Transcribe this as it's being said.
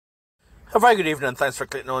A very good evening and thanks for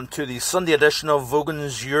clicking on to the Sunday edition of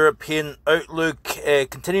Vogan's European Outlook.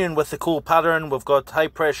 Continuing with the cold pattern, we've got high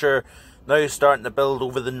pressure now starting to build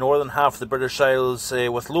over the northern half of the British Isles.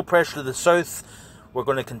 With low pressure to the south, we're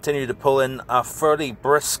going to continue to pull in a fairly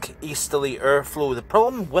brisk easterly airflow. The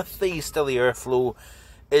problem with the easterly airflow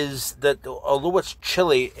is that although it's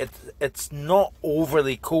chilly, it's not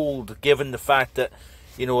overly cold, given the fact that,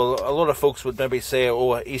 you know, a lot of folks would maybe say,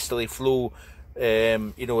 oh, easterly flow,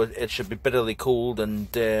 you know, it should be bitterly cold, and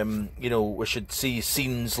you know, we should see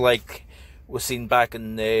scenes like we've seen back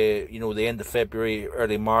in you know, the end of February,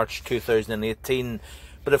 early March 2018.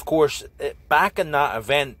 But of course, back in that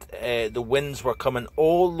event, the winds were coming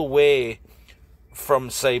all the way from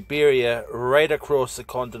Siberia right across the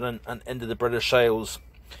continent and into the British Isles.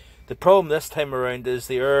 The problem this time around is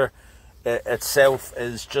the air itself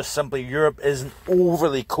is just simply, Europe isn't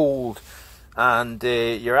overly cold, and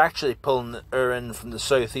you're actually pulling air in from the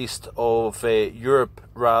southeast of Europe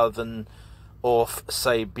rather than off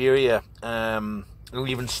Siberia.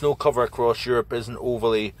 Even snow cover across Europe isn't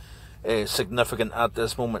overly significant at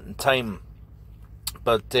this moment in time.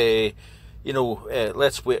 But you know,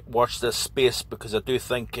 let's watch this space, because I do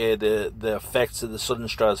think the effects of the sudden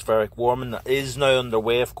stratospheric warming that is now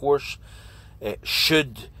underway, of course,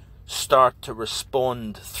 should start to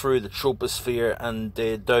respond through the troposphere and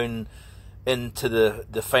down into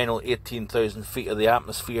the final 18,000 feet of the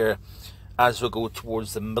atmosphere as we go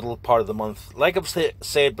towards the middle part of the month. Like I've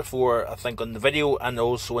said before, I think on the video and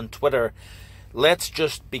also on Twitter, let's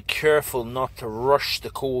just be careful not to rush the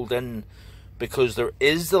cold in, because there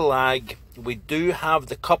is the lag. We do have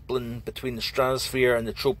the coupling between the stratosphere and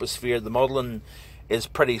the troposphere. The modelling is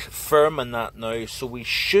pretty firm in that now, so we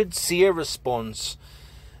should see a response.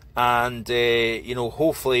 And you know,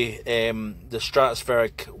 hopefully the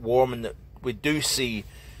stratospheric warming that we do see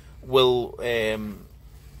will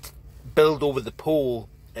build over the pole.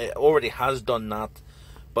 It already has done that,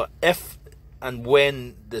 but if and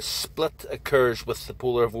when the split occurs with the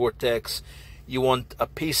polar vortex, you want a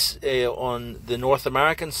piece on the North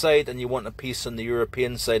American side and you want a piece on the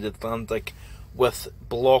European side of the Atlantic, with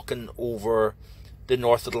blocking over the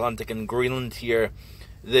North Atlantic and Greenland here.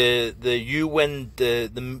 The U wind, the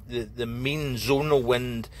mean zonal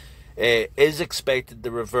wind, is expected to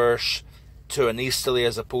reverse to an easterly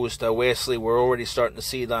as opposed to a westerly. We're already starting to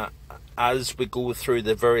see that as we go through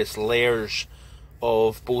the various layers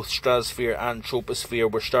of both stratosphere and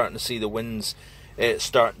troposphere. We're starting to see the winds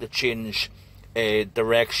starting to change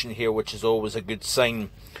direction here, which is always a good sign.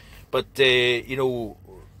 But you know,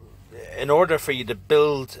 in order for you to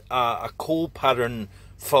build a cold pattern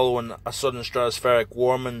following a sudden stratospheric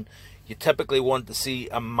warming, you typically want to see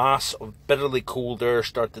a mass of bitterly cold air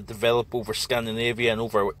start to develop over Scandinavia and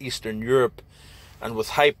over Eastern Europe, and with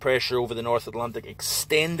high pressure over the North Atlantic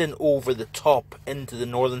extending over the top into the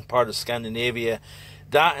northern part of Scandinavia.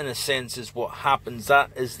 That, in a sense, is what happens.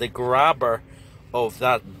 That is the grabber of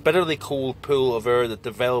that bitterly cold pool of air that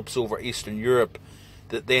develops over Eastern Europe,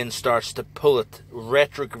 that then starts to pull it,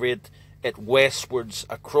 retrograde it westwards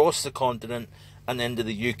across the continent and into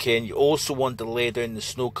the UK. And you also want to lay down the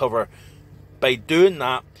snow cover. By doing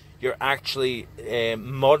that, you're actually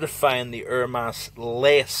modifying the air mass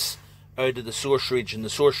less out of the source region. The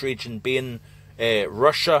source region being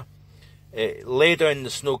Russia. Lay down the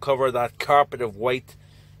snow cover, that carpet of white,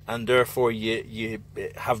 and therefore you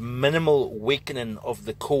have minimal weakening of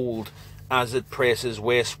the cold as it presses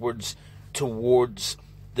westwards towards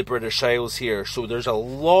the British Isles here. So there's a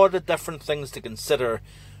lot of different things to consider,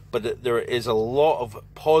 but there is a lot of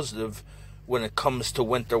positive when it comes to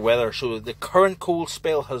winter weather. So the current cold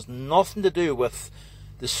spell has nothing to do with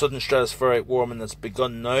the sudden stratospheric warming that's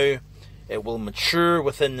begun now. It will mature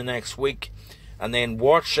within the next week, and then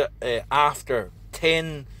watch it after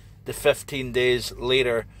 10 to 15 days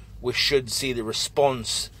later, we should see the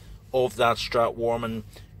response of that strat warming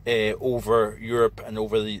over Europe and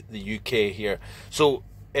over the UK here. So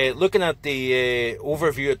looking at the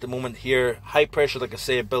overview at the moment here, high pressure, like I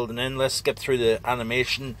say, building in. Let's skip through the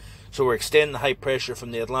animation. So we're extending the high pressure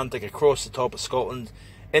from the Atlantic across the top of Scotland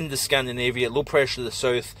into Scandinavia, low pressure to the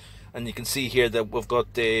south, and you can see here that we've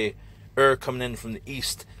got the air coming in from the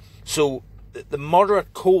east. So the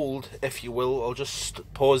moderate cold, if you will, I'll just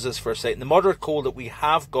pause this for a second. The moderate cold that we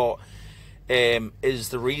have got is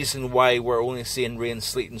the reason why we're only seeing rain,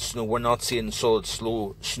 sleet and snow. We're not seeing solid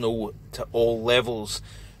snow to all levels,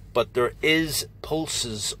 but there is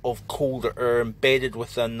pulses of colder air embedded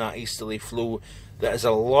within that easterly flow that is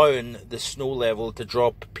allowing the snow level to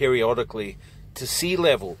drop periodically to sea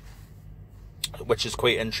level, which is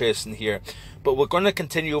quite interesting here. But we're going to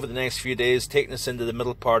continue over the next few days, taking us into the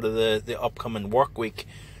middle part of the upcoming work week,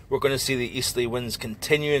 we're going to see the easterly winds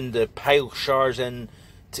continuing to pile showers in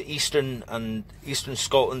to eastern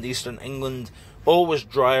Scotland, eastern England. Always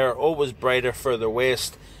drier, always brighter further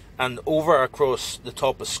west, and over across the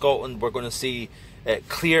top of Scotland we're going to see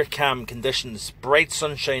clear, calm conditions, bright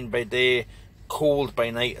sunshine by day, cold by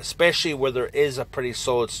night, especially where there is a pretty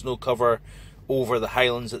solid snow cover over the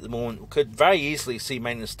Highlands at the moment. We could very easily see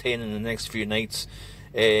 -10 in the next few nights.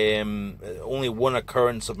 Only one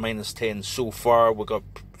occurrence of -10 so far. We got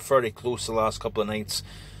fairly close the last couple of nights,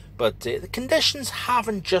 but the conditions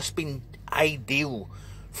haven't just been ideal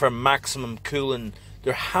for maximum cooling.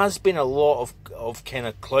 There has been a lot of kind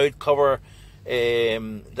of cloud cover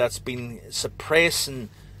that's been suppressing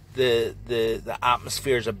the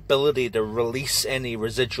atmosphere's ability to release any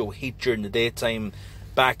residual heat during the daytime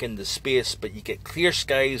back into space. But you get clear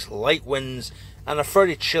skies, light winds, and a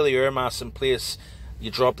fairly chilly air mass in place. You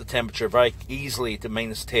drop the temperature very easily to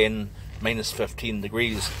 -10, -15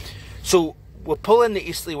 degrees. So we'll pull in the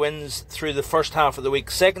easterly winds through the first half of the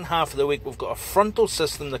week. Second half of the week, we've got a frontal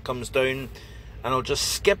system that comes down, and I'll just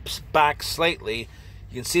skip back slightly.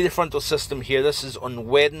 You can see the frontal system here. This is on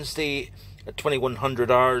Wednesday at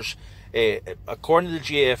 2100 hours. According to the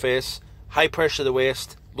GFS, high pressure to the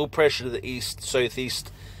west, low pressure to the east,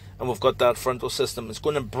 southeast, and we've got that frontal system. It's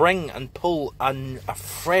going to bring and pull a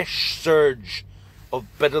fresh surge of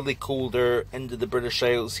bitterly cold air into the British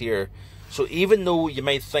Isles here. So even though you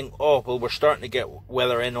might think, oh, well, we're starting to get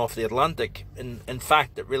weather in off the Atlantic, in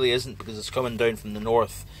fact, it really isn't, because it's coming down from the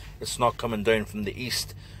north. It's not coming down from the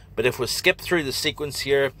east. But if we skip through the sequence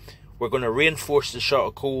here, we're going to reinforce the shot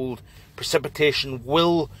of cold. Precipitation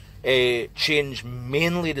will change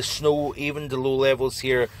mainly to snow, even to low levels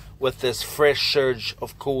here, with this fresh surge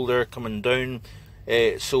of cold air coming down.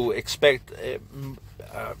 So expect,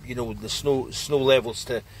 you know, the snow levels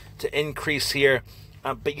to increase here.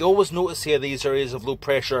 But you always notice here these areas of low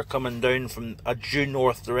pressure are coming down from a due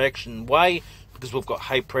north direction. Why? Because we've got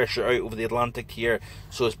high pressure out over the Atlantic here,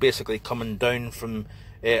 so it's basically coming down from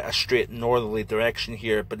a straight northerly direction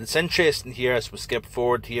here. But it's interesting here as we skip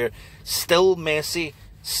forward here, still messy,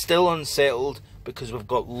 still unsettled, because we've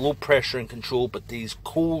got low pressure in control, but these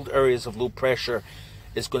cold areas of low pressure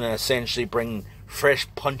is going to essentially bring fresh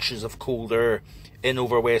punches of cold air in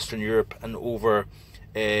over Western Europe and over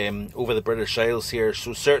the British Isles here.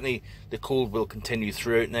 So certainly the cold will continue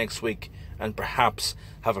throughout next week, and perhaps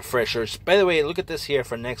have a fresher. By the way, look at this here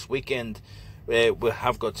for next weekend. We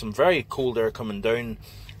have got some very cold air coming down,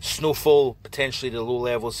 snowfall potentially to low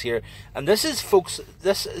levels here, and this is, folks,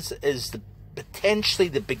 this is potentially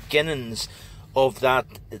the beginnings of that,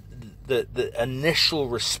 the initial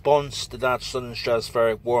response to that sudden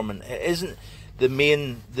stratospheric warming. It isn't the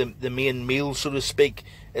main meal, so to speak.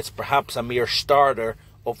 It's perhaps a mere starter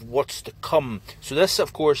of what's to come. So this,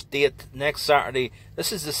 of course, date next Saturday,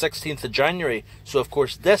 this is the 16th of January. So of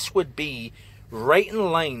course this would be right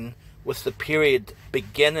in line with the period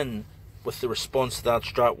beginning with the response to that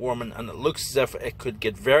strat warming, and it looks as if it could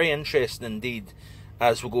get very interesting indeed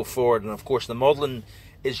as we go forward. And of course the modelling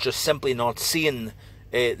is just simply not seeing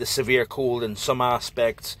the severe cold in some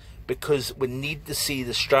aspects, because we need to see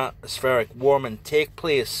the stratospheric warming take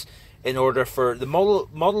place in order for the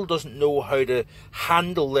model doesn't know how to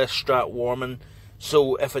handle this strat warming.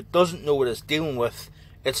 So if it doesn't know what it's dealing with,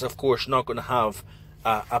 it's of course not going to have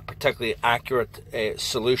a particularly accurate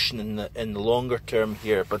solution in the longer term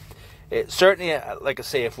here. But certainly, like I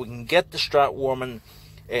say, if we can get the strat warming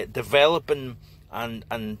developing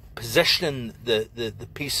and positioning the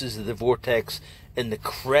pieces of the vortex in the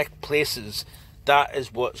correct places, that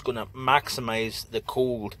is what's going to maximize the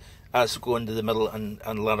cold as we go into the middle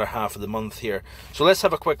and latter half of the month here. So let's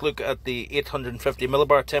have a quick look at the 850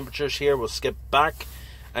 millibar temperatures here. We'll skip back,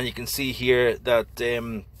 and you can see here that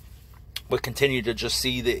we'll continue to just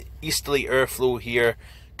see the easterly airflow here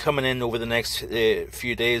coming in over the next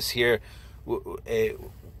few days here.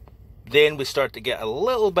 Then we start to get a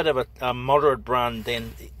little bit of a moderate brand.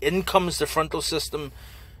 Then in comes the frontal system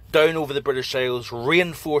down over the British Isles,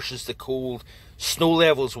 reinforces the cold. Snow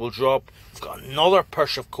levels will drop. We've got another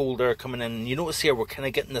push of cold air coming in. You notice here we're kind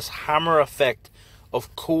of getting this hammer effect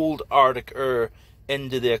of cold Arctic air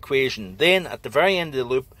into the equation. Then at the very end of the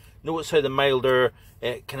loop, notice how the mild air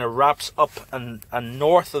kind of wraps up and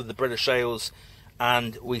north of the British Isles,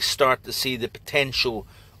 and we start to see the potential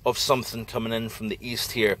of something coming in from the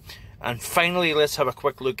east here. And finally, let's have a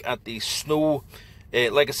quick look at the snow.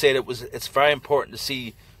 Like I said, it's very important to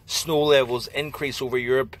see snow levels increase over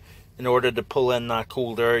Europe in order to pull in that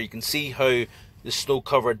cold air. You can see how the snow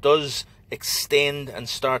cover does extend and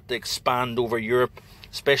start to expand over Europe,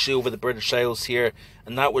 especially over the British Isles here,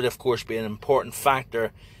 and that would of course be an important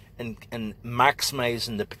factor and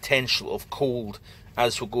maximising the potential of cold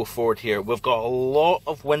as we go forward here. We've got a lot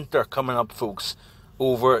of winter coming up, folks,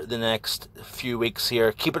 over the next few weeks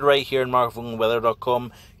here. Keep it right here on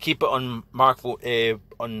markvoneweather.com. Keep it on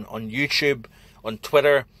on YouTube, on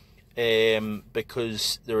Twitter,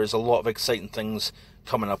 because there is a lot of exciting things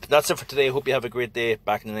coming up. That's it for today. Hope you have a great day.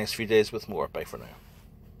 Back in the next few days with more. Bye for now.